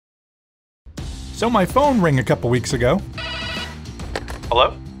So my phone rang a couple weeks ago.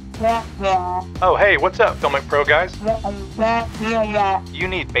 Hello? Oh, hey, what's up, FiLMiC Pro guys? You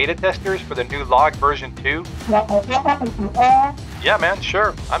need beta testers for the new Log version 2? Yeah, man,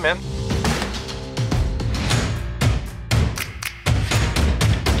 sure, I'm in.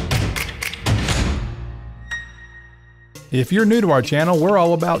 If you're new to our channel, we're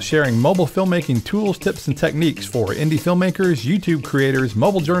all about sharing mobile filmmaking tools, tips, and techniques for indie filmmakers, YouTube creators,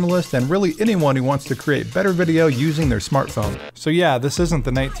 mobile journalists, and really anyone who wants to create better video using their smartphone. So yeah, this isn't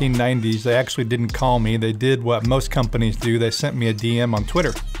the 1990s. They actually didn't call me. They did what most companies do. They sent me a DM on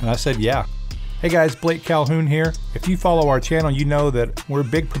Twitter, and I said yeah. Hey guys, Blake Calhoun here. If you follow our channel, you know that we're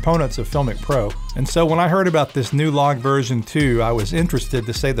big proponents of FiLMiC Pro. And so when I heard about this new Log version 2, I was interested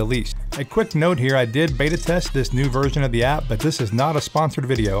to say the least. A quick note here, I did beta test this new version of the app, but this is not a sponsored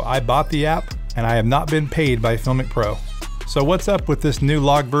video. I bought the app, and I have not been paid by FiLMiC Pro. So what's up with this new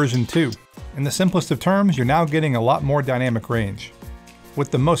Log version 2? In the simplest of terms, you're now getting a lot more dynamic range.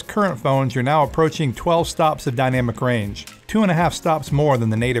 With the most current phones, you're now approaching 12 stops of dynamic range, 2.5 stops more than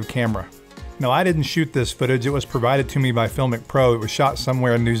the native camera. No, I didn't shoot this footage. It was provided to me by FiLMiC Pro. It was shot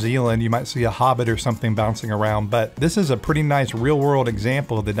somewhere in New Zealand. You might see a hobbit or something bouncing around, but this is a pretty nice real-world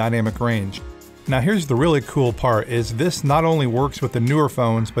example of the dynamic range. Now here's the really cool part, is this not only works with the newer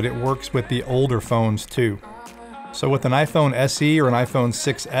phones, but it works with the older phones too. So with an iPhone SE or an iPhone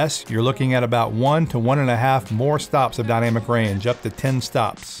 6S, you're looking at about 1 to 1.5 more stops of dynamic range, up to 10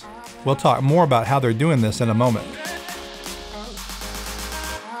 stops. We'll talk more about how they're doing this in a moment.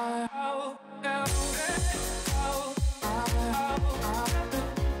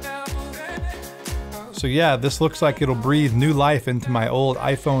 So yeah, this looks like it'll breathe new life into my old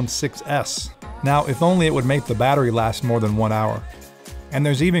iPhone 6S. Now, if only it would make the battery last more than 1 hour. And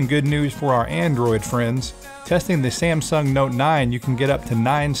there's even good news for our Android friends. Testing the Samsung Note 9, you can get up to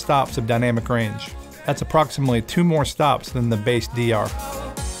 9 stops of dynamic range. That's approximately 2 more stops than the base DR.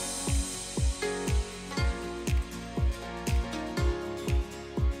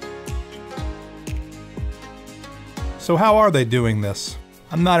 So how are they doing this?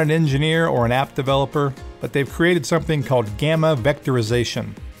 I'm not an engineer or an app developer, but they've created something called gamma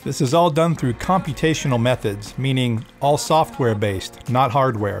vectorization. This is all done through computational methods, meaning all software-based, not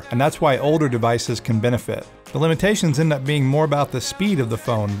hardware, and that's why older devices can benefit. The limitations end up being more about the speed of the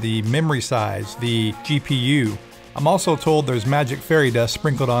phone, the memory size, the GPU. I'm also told there's magic fairy dust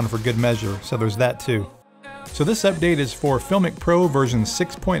sprinkled on for good measure, so there's that too. So this update is for FiLMiC Pro version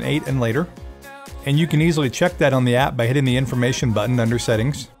 6.8 and later. And you can easily check that on the app by hitting the information button under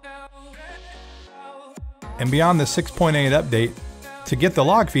settings. And beyond the 6.8 update, to get the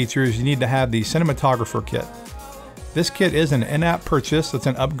log features, you need to have the cinematographer kit. This kit is an in-app purchase. It's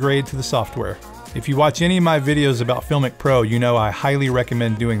an upgrade to the software. If you watch any of my videos about FiLMiC Pro, you know I highly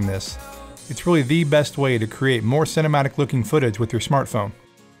recommend doing this. It's really the best way to create more cinematic looking footage with your smartphone.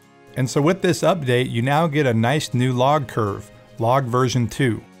 And so with this update, you now get a nice new log curve, Log version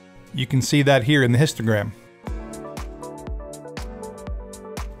 2. You can see that here in the histogram.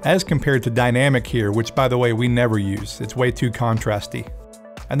 As compared to dynamic here, which by the way we never use, it's way too contrasty.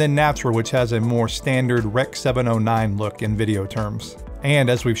 And then natural, which has a more standard Rec 709 look in video terms. And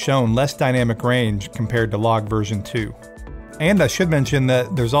as we've shown, less dynamic range compared to Log version 2. And I should mention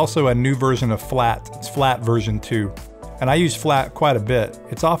that there's also a new version of Flat. It's Flat version 2. And I use flat quite a bit.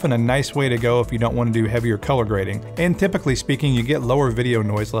 It's often a nice way to go if you don't want to do heavier color grading. And typically speaking, you get lower video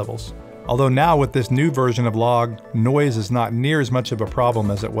noise levels. Although now with this new version of Log, noise is not near as much of a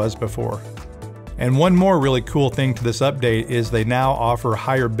problem as it was before. And one more really cool thing to this update is they now offer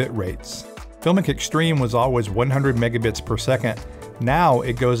higher bit rates. FiLMiC Extreme was always 100 megabits per second. Now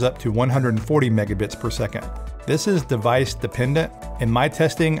it goes up to 140 megabits per second. This is device dependent. In my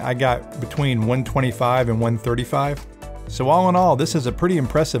testing, I got between 125 and 135. So all in all, this is a pretty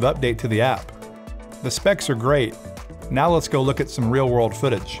impressive update to the app. The specs are great. Now let's go look at some real-world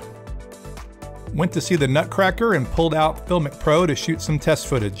footage. Went to see the Nutcracker and pulled out FiLMiC Pro to shoot some test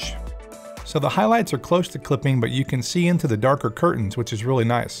footage. So the highlights are close to clipping, but you can see into the darker curtains, which is really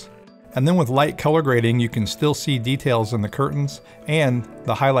nice. And then with light color grading, you can still see details in the curtains, and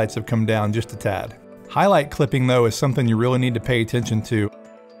the highlights have come down just a tad. Highlight clipping though is something you really need to pay attention to.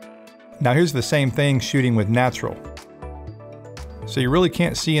 Now here's the same thing shooting with natural. So you really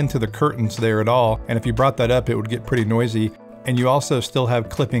can't see into the curtains there at all, and if you brought that up it would get pretty noisy, and you also still have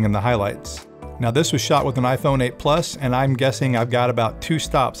clipping in the highlights. Now this was shot with an iPhone 8 Plus, and I'm guessing I've got about 2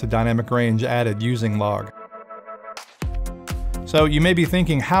 stops of dynamic range added using Log. So you may be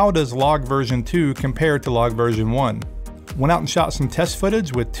thinking, how does Log version 2 compare to Log version 1? Went out and shot some test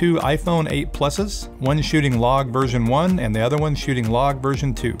footage with 2 iPhone 8 Pluses, one shooting Log version 1 and the other one shooting Log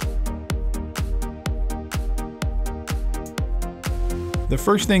version 2. The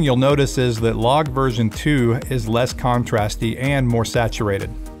first thing you'll notice is that Log version 2 is less contrasty and more saturated.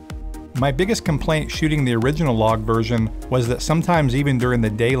 My biggest complaint shooting the original Log version was that sometimes even during the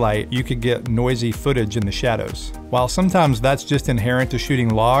daylight you could get noisy footage in the shadows. While sometimes that's just inherent to shooting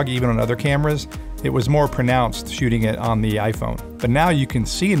Log even on other cameras, it was more pronounced shooting it on the iPhone. But now you can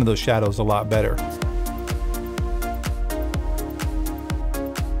see into those shadows a lot better.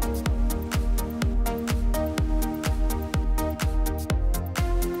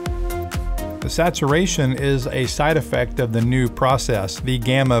 The saturation is a side effect of the new process, the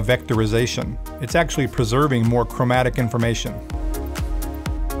gamma vectorization. It's actually preserving more chromatic information.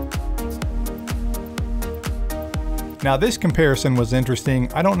 Now this comparison was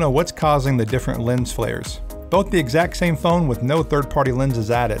interesting. I don't know what's causing the different lens flares. Both the exact same phone with no third-party lenses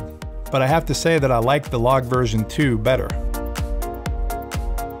added. But I have to say that I like the Log version 2 better.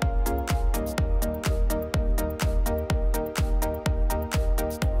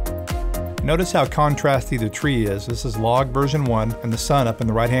 Notice how contrasty the tree is. This is Log version 1 and the sun up in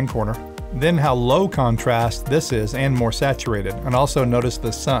the right-hand corner. Then how low contrast this is and more saturated. And also notice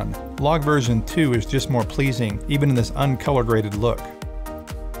the sun. Log version 2 is just more pleasing, even in this uncolor graded look.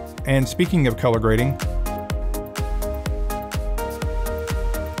 And speaking of color grading,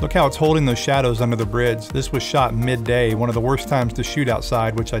 look how it's holding those shadows under the bridge. This was shot midday, one of the worst times to shoot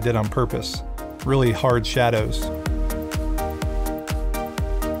outside, which I did on purpose. Really hard shadows.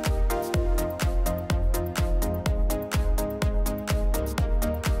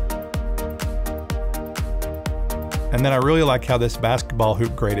 And then I really like how this basketball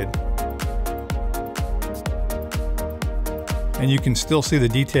hoop graded. And you can still see the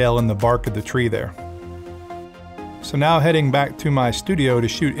detail in the bark of the tree there. So now heading back to my studio to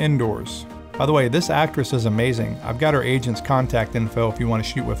shoot indoors. By the way, this actress is amazing. I've got her agent's contact info if you want to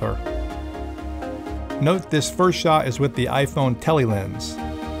shoot with her. Note this first shot is with the iPhone tele lens.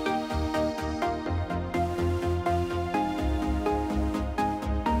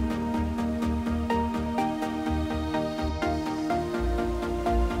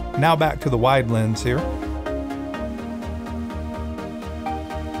 Now back to the wide lens here.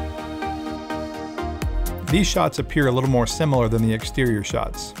 These shots appear a little more similar than the exterior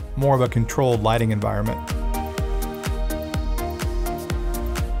shots, more of a controlled lighting environment.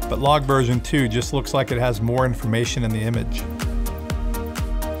 But Log version 2 just looks like it has more information in the image.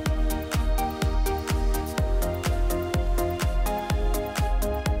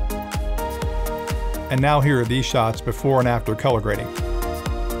 And now here are these shots before and after color grading.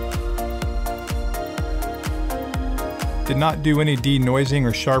 Did not do any denoising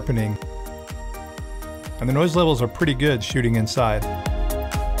or sharpening, and the noise levels are pretty good shooting inside.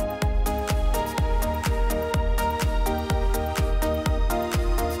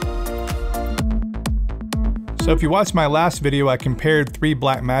 So if you watched my last video, I compared 3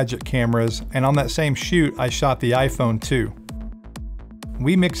 Blackmagic cameras, and on that same shoot I shot the iPhone 2.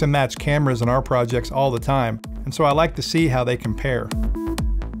 We mix and match cameras in our projects all the time, and so I like to see how they compare.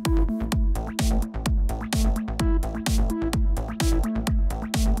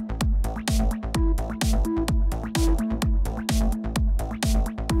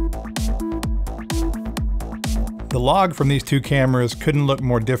 The Log from these two cameras couldn't look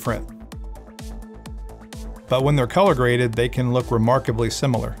more different. But when they're color graded, they can look remarkably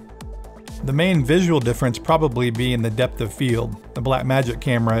similar. The main visual difference probably being the depth of field. The Blackmagic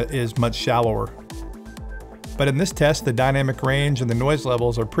camera is much shallower. But in this test, the dynamic range and the noise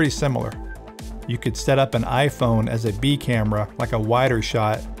levels are pretty similar. You could set up an iPhone as a B camera, like a wider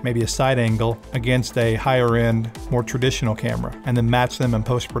shot, maybe a side angle, against a higher end, more traditional camera, and then match them in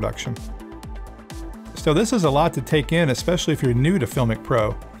post-production. So this is a lot to take in, especially if you're new to FiLMiC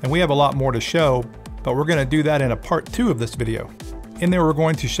Pro, and we have a lot more to show, but we're going to do that in a part 2 of this video. In there we're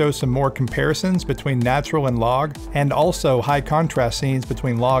going to show some more comparisons between natural and Log, and also high contrast scenes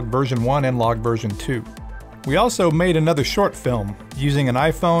between Log version 1 and Log version 2. We also made another short film using an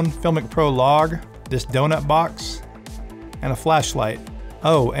iPhone, FiLMiC Pro Log, this donut box, and a flashlight.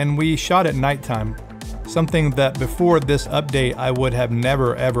 Oh, and we shot at nighttime, something that before this update I would have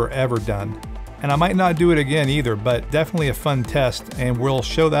never ever done. And I might not do it again either, but definitely a fun test, and we'll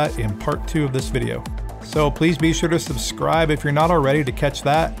show that in part 2 of this video. So please be sure to subscribe if you're not already to catch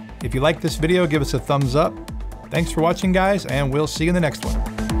that. If you like this video, give us a thumbs up. Thanks for watching, guys, and we'll see you in the next one.